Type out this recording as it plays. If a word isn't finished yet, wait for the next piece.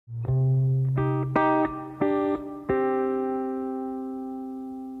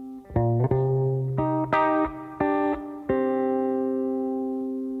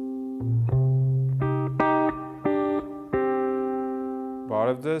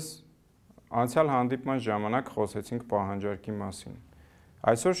Բարև ձեզ, անցյալ հանդիպման ժամանակ խոսեցինք պահանջարկի մասին։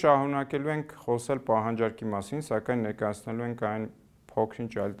 Այսօր շարունակելու ենք խոսել պահանջարկի մասին, սակայն ներկայացնելու ենք այն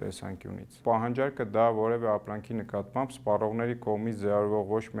փոքրինչ այլ տեսանկյունից։ Պահանջարկը դա որևէ ապրանքի նկատմամբ սպառողների կողմից ձեռագրվող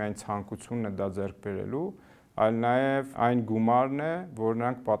ոչ միայն ցանկությունն է դա ձեռք բերելու, այլ նաև այն գումարն է, որ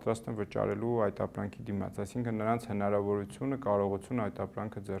նրանք պատրաստ են վճարելու այդ ապրանքի դիմաց, այսինքն նրանց հնարավորությունը, կարողությունը այդ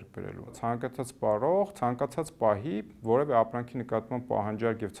ապրանքը ձեռք բերելու։ Ցանկացած սպառող, ցանկացած պահի որևէ ապրանքի նկատմամբ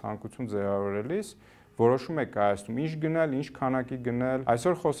պահանջարկ եւ ցանկություն ձեռագրելիս որոշում է կայացնում, ինչ գնել, ինչ քանակի գնել։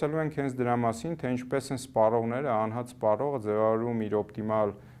 Այսօր խոսելու ենք հենց դրա մասին, թե ինչպես են սպառողները, անհատ սպառողը ձեռագրում իր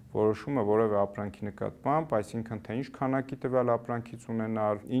օպտիմալ որոշումը որևէ ապրանքի նկատմամբ, այսինքն թե ինչ քանակի տվյալ ապրանքից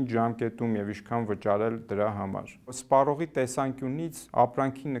ունենալ, ինչ ժամկետում եւ ինչքան վճարել դրա համար։ Սպառողի տեսանկյունից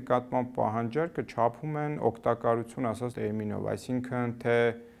ապրանքի նկատմամբ պահանջարկը չափում են օգտակարություն ասած տերմինով, այսինքն թե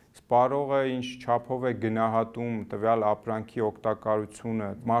սպառողը ինչ չափով է գնահատում տվյալ ապրանքի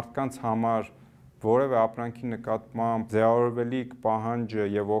օգտակարությունը մարդկանց համար որևէ ապրանքի նկատմամբ ձեռագրվելիք պահանջը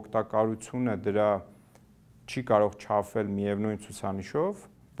եւ օգտակարությունը դրա չի կարող չափվել միևնույն ցուցանիշով,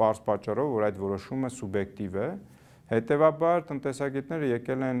 պարզ պատճառով, որ այդ որոշումը սուբյեկտիվ է։ Հետևաբար տնտեսագետները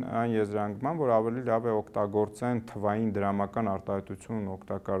եկել են այն եզրանկման, որ ավելի լավ է օգտագործեն թվային դրամական արտահայտություն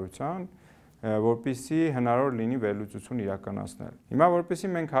օգտակարության, որպեսզի հնարավոր լինի վերլուծություն իրականացնել։ Հիմա որպեսզի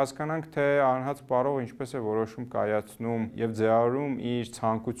մենք հասկանանք, թե անհատ սպառողը ինչպես է որոշում կայացնում եւ ձեռագրում իր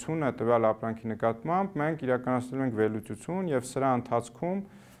ցանկությունը տվյալ ապրանքի նկատմամբ, մենք իրականացնելու ենք վերլուծություն եւ սրա ընթացքում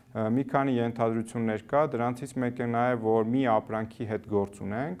մի քանի ենթադրություններ կա, դրանցից մեկը նաեւ որ մի ապրանքի հետ գործ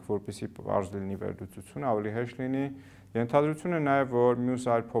ունենք, որպեսզի բարձ լինի վերլուծությունը, ավելի հեշտ լինի։ Ենթադրությունը նաեւ որ մյուս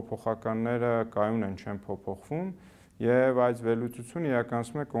այլ փոփոխականները կայուն են, չեն փոփոխվում եւ այս վերլուծությունը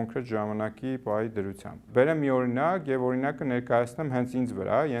իրականացվում է կոնկրետ ժամանակի պահի դրությամբ։ Բերեմ մի օրինակ եւ օրինակը ներկայացնեմ հենց ինձ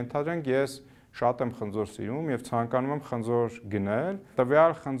վրա։ Ենթադրենք ես շատ եմ խնձոր սիրում եւ ցանկանում եմ խնձոր գնել։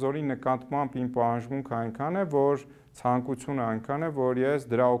 Տվյալ խնձորի նկատմամբ իմ պահանջմունքը այնքան է, որ ցանկությունը այնքան է, որ ես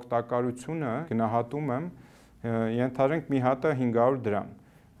դրա օգտակարությունը գնահատում եմ, ենթադրենք մի հատը 500 դրամ։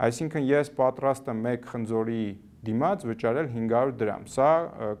 Այսինքն ես պատրաստ եմ մեկ խնձորի դիմաց վճարել 500 դրամ։ Սա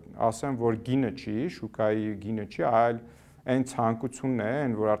ասեմ, որ գինը չի, շուկայի գինը չի, այլ այն ցանկությունն է,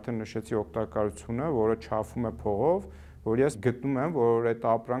 այն որ արդեն նշեցի օգտակարությունը, որը չափվում է փողով, որ ես գտնում եմ, որ այդ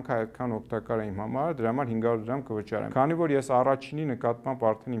ապրանքը այդքան օգտակար է իմ համար, դրա համար 500 դրամ կվճարեմ։ Քանի որ ես առաջինի նկատմամբ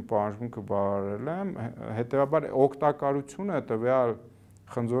արդեն իմ պահանջմունքը բավարարել եմ, հետեւաբար օգտակարությունը տվյալ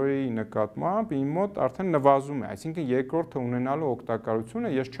խնձորի նկատմամբ իմ մոտ արդեն նվազում է, այսինքն երկրորդը ունենալու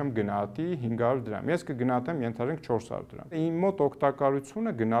օգտակարությունը ես չեմ գնահատի 500 դրամ, ես կգնահատեմ ենթադրենք 400 դրամ։ Իմ մոտ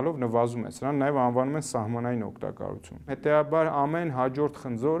օգտակարությունը գնալով նվազում է, սրան նաև անվանում են սահմանային օգտակարություն։ Հետեւաբար ամեն հաջորդ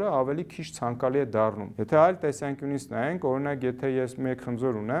խնձորը ավելի քիչ ցանկալի է դառնում։ Եթե այլ տեսանկյունից նայենք, օրինակ եթե ես մեկ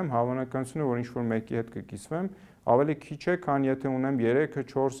խնձոր ունեմ, հավանականությունը որ ինչ-որ մեկի հետ կկիսվեմ, ավելի քիչ է, քան եթե ունեմ 3-ը,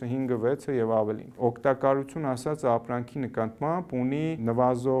 4-ը, 5-ը, 6-ը եւ ավելին։ Օգտակարություն ասած ապրանքի նկատմամբ ունի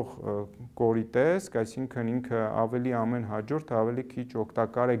նվազող կորի տեսք, այսինքն ինքը ավելի ամեն հաջորդ ավելի քիչ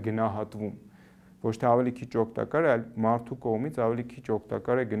օգտակար է գնահատվում։ Ոչ թե ավելի քիչ օգտակար է, այլ մարդու կողմից ավելի քիչ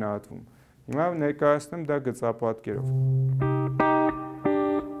օգտակար է գնահատվում։ Հիմա ներկայացնեմ դա գծապատկերով։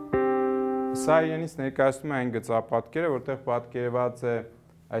 Սա իրենից ներկայացնում է այն գծապատկերը, որտեղ պատկերված է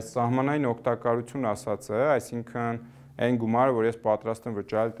այս սահմանային օգտակարություն ասածը, այսինքն այն գումարը, որ ես պատրաստ եմ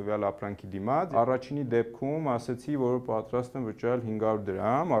վճարել տվյալ ապրանքի դիմաց, առաջինի դեպքում ասեցի, որ պատրաստ եմ վճարել 500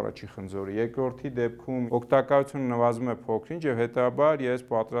 դրամ առաջի խնձորի, երկրորդի դեպքում օգտակարությունը նվազում է փոքրինչ եւ հետեւաբար ես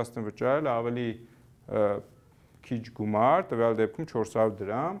պատրաստ եմ վճարել ավելի քիչ գումար, տվյալ դեպքում 400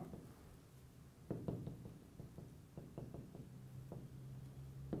 դրամ։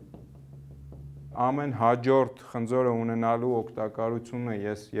 Ամեն հաջորդ խնձորը ունենալու օգտակարությունը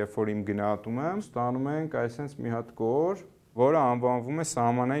ես երբ որ իմ գնահատում եմ, ստանում ենք այսպես մի հատ կոր, որը անվանվում է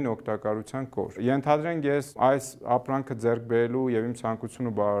սահմանային օգտակարության կոր։ Ենթադրենք ես այս ապրանքը ձեռք բերելու եւ իմ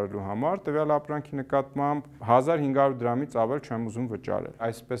ցանկությունը բավարարելու համար տվյալ ապրանքի նկատմամբ 1500 դրամից ավել չեմ ուզում վճարել։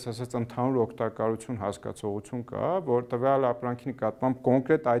 Այսպես ասած ընդհանուր օգտակարություն հասկացողություն կա, որ տվյալ ապրանքի նկատմամբ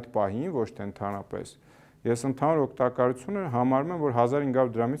կոնկրետ այդ պահին, ոչ թե ընդհանրապես ես ընդհանուր օգտակարությունը համարում եմ, որ 1500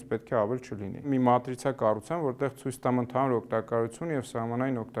 դրամից պետք է ավել չլինի։ Մի մատրիցա կառուցեմ, որտեղ ցույց տամ ընդհանուր օգտակարություն եւ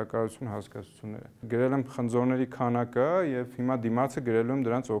սահմանային օգտակարություն հասկացությունները։ Գրել եմ խնձորների քանակը եւ հիմա դիմացը գրելու եմ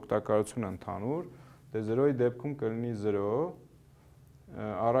դրանց օգտակարությունը ընդհանուր։ Դե 0-ի դեպքում կլինի 0։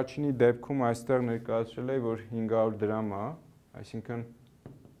 Առաջինի դեպքում այստեղ ներկայացրել եմ, որ 500 դրամ է,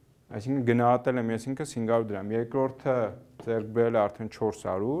 այսինքն գնահատել եմ ես ինքս 500 դրամ։ Երկրորդը ձեռք բերել է արդեն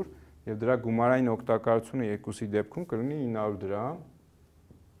 400 եւ դրա գումարային օգտակարությունը երկուսի դեպքում կլինի 900 դրամ։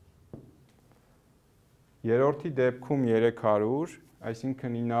 Երրորդի դեպքում 300,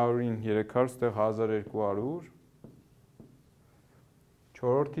 այսինքն 900-ին 300, ստեղ 1200,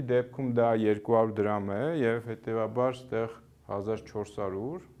 4-րդի դեպքում դա 200 դրամ է եւ հետեւաբար ստեղ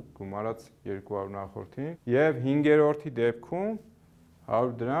 1400 գումարած 200 նախորդին եւ 5-րդի դեպքում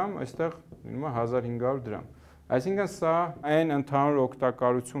 100 դրամ, այստեղ լինում է 1500 դրամ։ Այսինքն սա այն ընդհանուր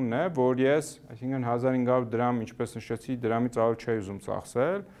օգտակարությունն է, որ ես, այսինքն 1500 դրամ, ինչպես նշեցի, դրամից ավելի չէի ուզում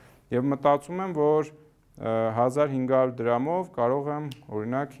ծախսել եւ մտածում եմ, որ 1500 դրամով կարող եմ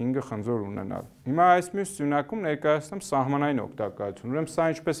օրինակ 5 խնձոր ունենալ։ Հիմա այս մյուս սյունակում ներկայացնեմ սահմանային օգտակարություն։ Ուրեմն սա,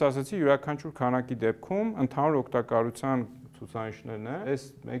 ինչպես ասացի, յուրաքանչյուր քանակի դեպքում ընդհանուր օգտակարության ցուցանիշներն է։ Այս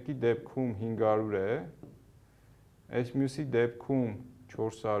մեկի դեպքում 500 է, այս մյուսի դեպքում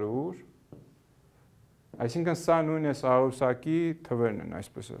 400, այսինքն սա նույն է աղյուսակի թվերն են,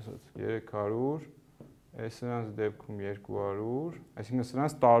 այսպես ասած, 300, այս սրանց դեպքում 200, այսինքն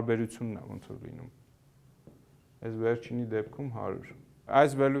սրանց տարբերությունն է ոնց որ լինում, այս վերջինի դեպքում 100։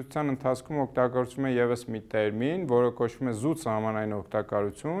 Այս վերլուծության ընթացքում օգտագործվում է ևս մի տերմին, որը կոչվում է զուտ սահմանային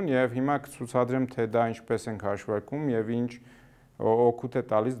օգտակարություն, եւ հիմա կցուցադրեմ, թե դա ինչպես ենք հաշվարկում եւ ինչ օգուտ է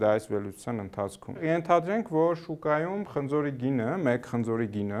տալիս դա այս վերլուծության ընթացքում։ Ենթադրենք, որ շուկայում խնձորի գինը, մեկ խնձորի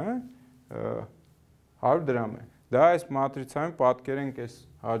գինը 100 դրամ է։ Դա այս մատրիցայում պատկերենք այս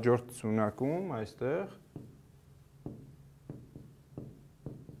հաջորդ սյունակում, այստեղ։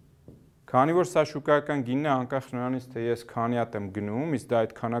 Քանի որ սա շուկայական գինն է, անկախ նրանից, թե ես քանի հատ եմ գնում, իսկ դա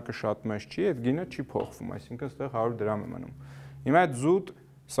այդ քանակը շատ մեծ չի, այդ գինը չի փոխվում, այսինքն այստեղ 100 դրամ է մնում։ Հիմա այդ զուտ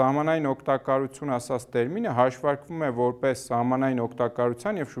սահմանային օգտակարություն ասած տերմինը հաշվարկվում է որպես սահմանային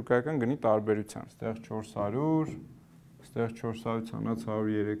օգտակարության եւ շուկայական գնի տարբերության։ Այստեղ 400, այստեղ 400-ից հանած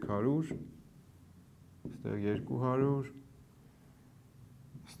 100, 300, այստեղ 200,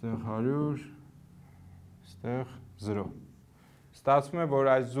 այստեղ 100, այստեղ 0։ Ստացվում է, որ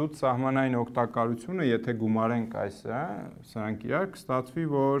այս զուտ սահմանային օգտակարությունը, եթե գումարենք այսը, սրանք իրար, կստացվի,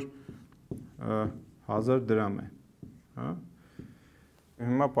 որ 1000 դրամ է, հա։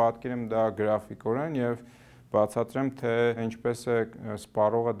 Հիմա պատկերեմ դա գրաֆիկորեն եւ բացատրեմ, թե ինչպես է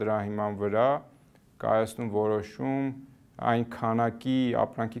սպառողը դրա հիման վրա կայացնում որոշում այն քանակի,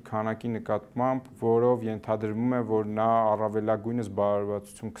 ապրանքի քանակի նկատմամբ, որով ենթադրվում է, որ նա առավելագույնս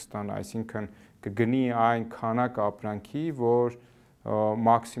բարելավություն կստանա, այսինքն կգնի այն քանակ ապրանքի, որ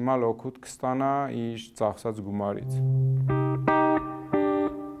մաքսիմալ օգուտ կստանա իր ծախսած գումարից։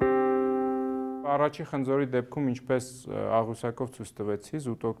 Առաջի խնձորի դեպքում, ինչպես աղյուսակով ցույց տվեցի,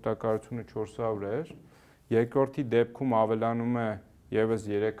 զուտ օգտակարությունը 400 էր, երկրորդի դեպքում ավելանում է ևս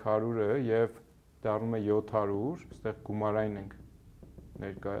 300-ը եւ դառնում է 700, այստեղ գումարային ենք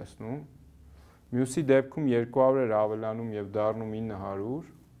ներկայացնում։ Մյուսի դեպքում 200 էր ավելանում եւ դառնում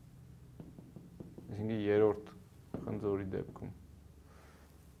 900, այսինքն երրորդ խնձորի դեպքում։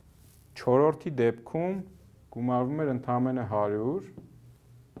 Չորրորդի դեպքում գումարվում էր ընդամենը 100,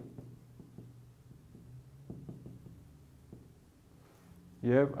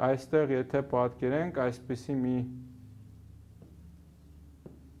 եւ այստեղ եթե պատկերենք, այսպիսի մի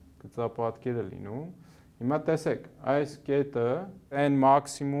գծապատկեր է լինում։ Հիմա տեսեք, այս կետը այն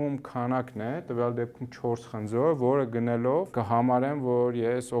մաքսիմում քանակն է, տվյալ դեպքում 4 խնձոր, որը գնելով կհամարեմ, որ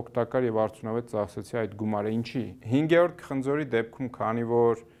ես օգտակար եւ արդյունավետ ծախսեցի այդ գումարը, ինչի։ 5-րդ խնձորի դեպքում, քանի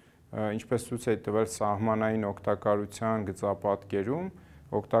որ ինչպես ցույց է տվել սահմանային օգտակարության գծապատկերում,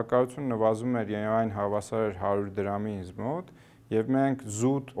 օգտակարությունը նվազում էր եւ այն հավասար էր 100 դրամի մոտ, եւ մենք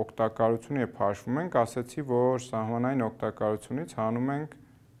զուտ օգտակարությունը երբ հաշվում ենք, ասացի, որ սահմանային օգտակարությունից հանում ենք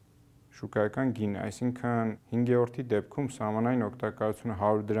շուկայական գինը, այսինքն 5-րդի դեպքում սահմանային օգտակարությունը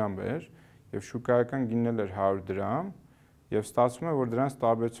 100 դրամ էր եւ շուկայական գինն էլ էր 100 դրամ եւ ստացվում է, որ դրանց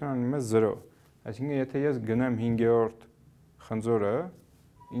տարբերությունը անում է 0։ Այսինքն եթե ես գնեմ 5-րդ խնձորը,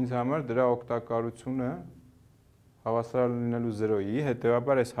 ինձ համար դրա օգտակարությունը հավասար լինելու 0-ի,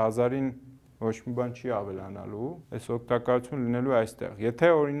 հետեւաբար այս 1000-ին ոչ մի բան չի ավելանալու, այս օգտակարությունը լինելու այստեղ։ Եթե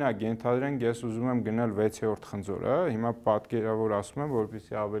օրինակ ենթադրենք ես ուզում եմ գնել 6-րդ խնձորը, հիմա պատկերավոր ասում եմ,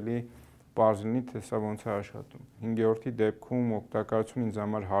 որպեսզի ավելի պարզ լինի, թե սա ոնց է աշխատում։ 5-րդի դեպքում օգտակարությունը ինձ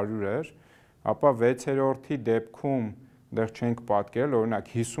համար 100 էր, ապա 6-րդի դեպքում դեռ չենք պատկերել,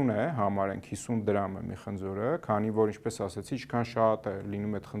 օրինակ 50 է, համարենք 50 դրամ է մի խնձորը, քանի որ ինչպես ասացի, ինչքան շատ է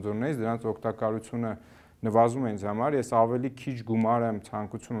լինում այդ խնձորներից, դրանց օգտակարությունը նվազում է ինձ համար, ես ավելի քիչ գումար եմ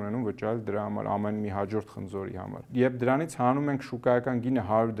ցանկություն ունենում վճարել դրա համար ամեն մի հաջորդ խնձորի համար։ Երբ դրանից հանում ենք շուկայական գինը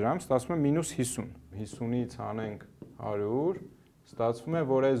 100 դրամ, ստացվում է -50։ 50-ից հանենք 100, ստացվում է,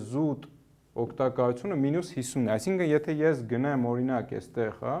 որ այս զուտ օգտակարությունը -50 է։ Այսինքն, եթե ես գնեմ օրինակ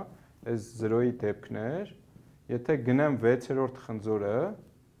այստեղ, հա, այս 0-ի դեպքներ, եթե գնեմ 6-րդ խնձորը,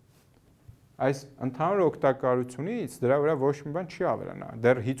 այս ընդհանուր օգտակարությունից դրա վրա ոչ մի բան չի ավելանա,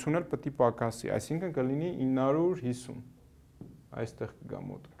 դեռ 50 էլ պետք է պակասի, այսինքն կլինի 950, այստեղ կգա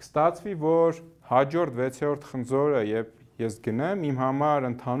մոտ։ Կստացվի, որ հաջորդ 6-րդ խնձորը, երբ ես գնեմ, իմ համար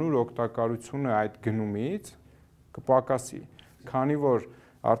ընդհանուր օգտակարությունը այդ գնումից կպակասի, քանի որ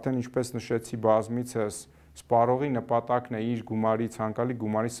արդեն ինչպես նշեցի բազմիցս, սպառողի նպատակն է իր գումարի ցանկալի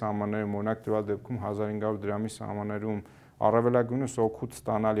գումարի սահմաններում, օրինակ տվյալ դեպքում 1500 դրամի սահմաններում առավելագույնս օգուտ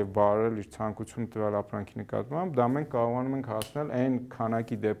ստանալ եւ բարել իր ցանկությունը տվյալ ապրանքի նկատմամբ, դա մենք կարողանում ենք հասնել այն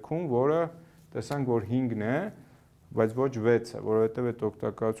քանակի դեպքում, որը տեսանք, որ 5-ն է, բայց ոչ 6-ը, որովհետեւ այդ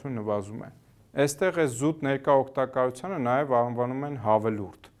օգտակարությունը նվազում է։ Այստեղ է զուտ ներկա օգտակարությանը նաեւ անվանում են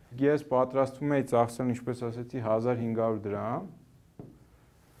հավելուրդ։ Ես պատրաստվում էի ծախսել, ինչպես ասեցի, 1500 դրամ,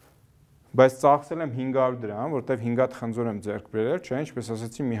 բայց ծախսել եմ 500 դրամ, որտեվ 5 հատ խնձոր եմ ձեռք բերել, չէ, ինչպես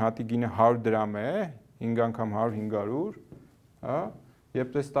ասեցի, մի հատի գինը 100 դրամ է, 5 անգամ 100 500, հա,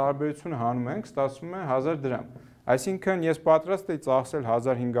 երբ այս տարբերությունը հանում ենք, ստացվում է 1000 դրամ։ Այսինքն ես պատրաստ էի ծախսել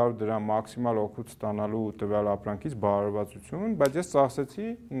 1500 դրամ մաքսիմալ օգուտ ստանալու տվյալ ապրանքից բարելավություն, բայց ես ծախսեցի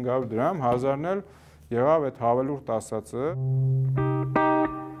 500 դրամ, 1000-ն էլ եղավ այդ հավելուրդ ասածը։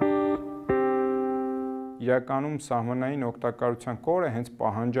 Իրականում սահմանային օգտակարության կորը հենց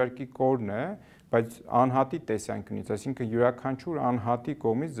պահանջարկի կորն է, բայց անհատի տեսանկյունից, այսինքն յուրաքանչյուր անհատի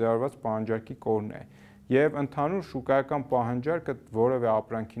կողմից ձեռարված պահանջարկի կորն է։ Եվ ընդհանուր շուկայական պահանջարկը որևէ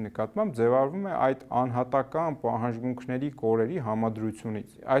ապրանքի նկատմամբ ձևավորվում է այդ անհատական պահանջմունքների կորերի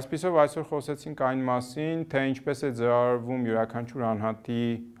համադրությունից։ Այսպիսով այսօր խոսեցինք այն մասին, թե ինչպես է ձևավորվում յուրաքանչյուր անհատի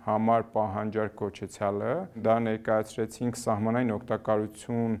համար պահանջարկ կոչեցյալը։ Դա ներկայացրեցինք սահմանային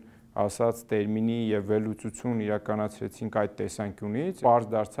օգտակարություն ասած տերմինի եւ վերլուծություն իրականացրեցինք այդ տեսանկյունից, պարզ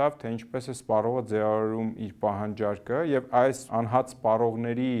դարձավ, թե ինչպես է սպառողը ձևավորում իր պահանջարկը եւ այս անհատ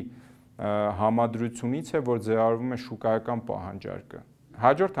սպառողների համադրությունից է, որ ձևավորվում է շուկայական պահանջարկը։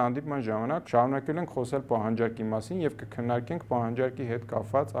 Հաջորդ հանդիպման ժամանակ շարունակել ենք խոսել պահանջարկի մասին եւ կքննարկենք պահանջարկի հետ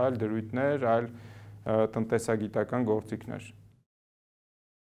կապված այլ դրույթներ, այլ տնտեսագիտական գործիքներ։